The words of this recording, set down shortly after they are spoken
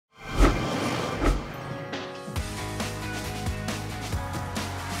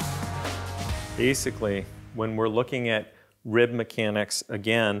Basically, when we're looking at rib mechanics,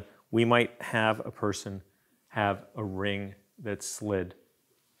 again, we might have a person have a ring that's slid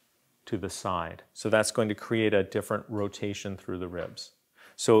to the side. So that's going to create a different rotation through the ribs.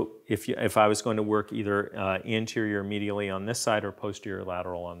 So if I was going to work either anterior medially on this side or posterior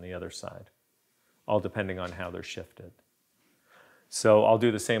lateral on the other side, all depending on how they're shifted. So I'll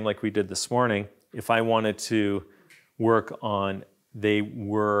do the same like we did this morning. If I wanted to work on, they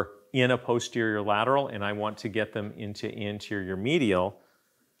were in a posterior lateral and I want to get them into anterior medial,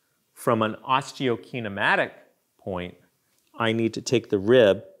 from an osteokinematic point, I need to take the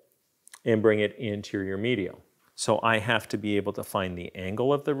rib and bring it anterior medial. So I have to be able to find the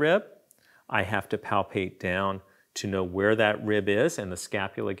angle of the rib. I have to palpate down to know where that rib is and the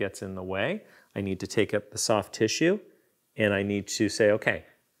scapula gets in the way. I need to take up the soft tissue and I need to say, okay,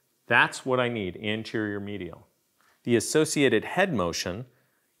 that's what I need, anterior medial. The associated head motion,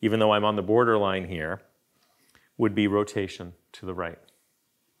 even though I'm on the borderline here, would be rotation to the right.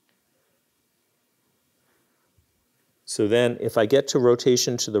 So then if I get to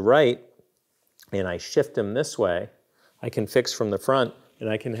rotation to the right and I shift him this way, I can fix from the front and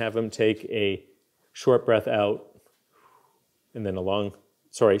I can have him take a short breath out and then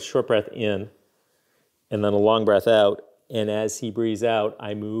short breath in and then a long breath out. And as he breathes out,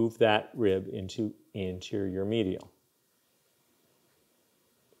 I move that rib into anterior medial.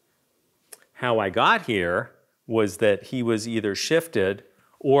 How I got here was that he was either shifted,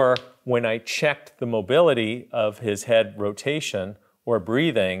 or when I checked the mobility of his head rotation or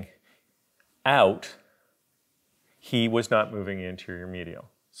breathing out, he was not moving anterior medial.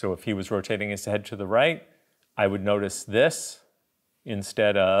 So if he was rotating his head to the right, I would notice this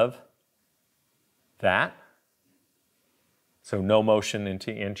instead of that. So no motion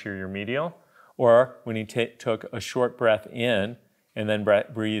into anterior medial. Or when he took a short breath in and then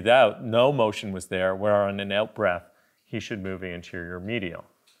breathed out, no motion was there, where on an out breath, he should move anterior medial.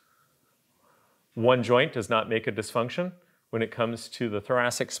 One joint does not make a dysfunction when it comes to the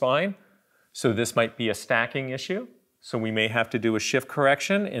thoracic spine. So this might be a stacking issue. So we may have to do a shift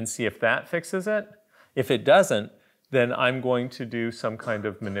correction and see if that fixes it. If it doesn't, then I'm going to do some kind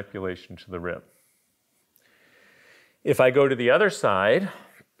of manipulation to the rib. If I go to the other side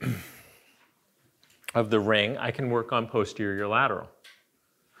of the ring, I can work on posterior lateral.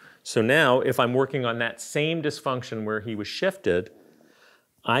 So now, if I'm working on that same dysfunction where he was shifted,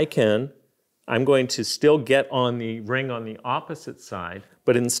 I'm going to still get on the ring on the opposite side,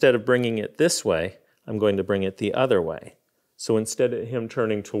 but instead of bringing it this way, I'm going to bring it the other way. So instead of him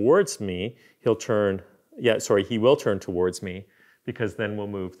turning towards me, he will turn towards me, because then we'll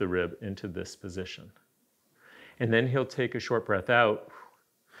move the rib into this position. And then he'll take a short breath out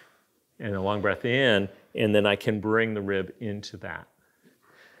and a long breath in, and then I can bring the rib into that.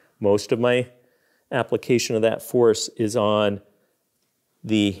 Most of my application of that force is on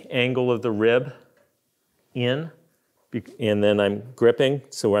the angle of the rib in, and then I'm gripping,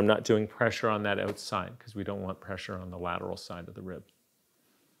 so I'm not doing pressure on that outside, because we don't want pressure on the lateral side of the rib.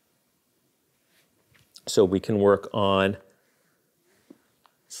 So we can work on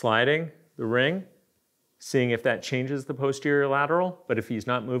sliding the ring, seeing if that changes the posterior lateral, but if he's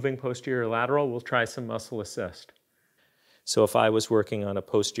not moving posterior lateral, we'll try some muscle assist. So if I was working on a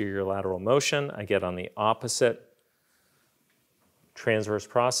posterior lateral motion, I get on the opposite transverse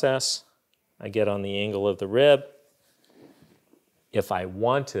process, I get on the angle of the rib. If I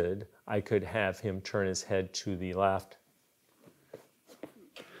wanted, I could have him turn his head to the left.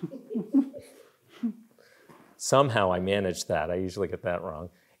 Somehow I managed that. I usually get that wrong.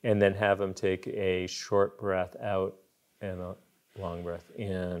 And then have him take a short breath out and a long breath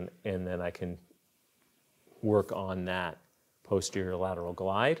in, and then I can work on that posterior lateral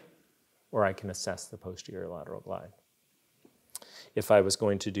glide, or I can assess the posterior lateral glide. If I was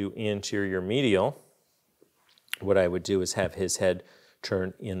going to do anterior medial, what I would do is have his head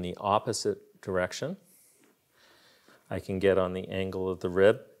turn in the opposite direction. I can get on the angle of the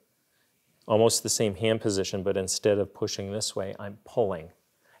rib, almost the same hand position, but instead of pushing this way, I'm pulling.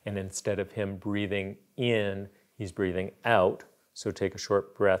 And instead of him breathing in, he's breathing out. So take a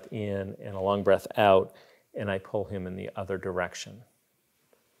short breath in and a long breath out, and I pull him in the other direction.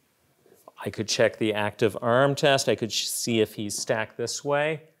 I could check the active arm test. I could see if he's stacked this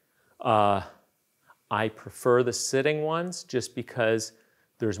way. I prefer the sitting ones just because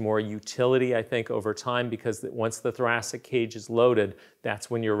there's more utility, I think, over time, because once the thoracic cage is loaded,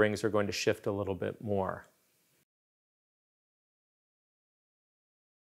 that's when your rings are going to shift a little bit more.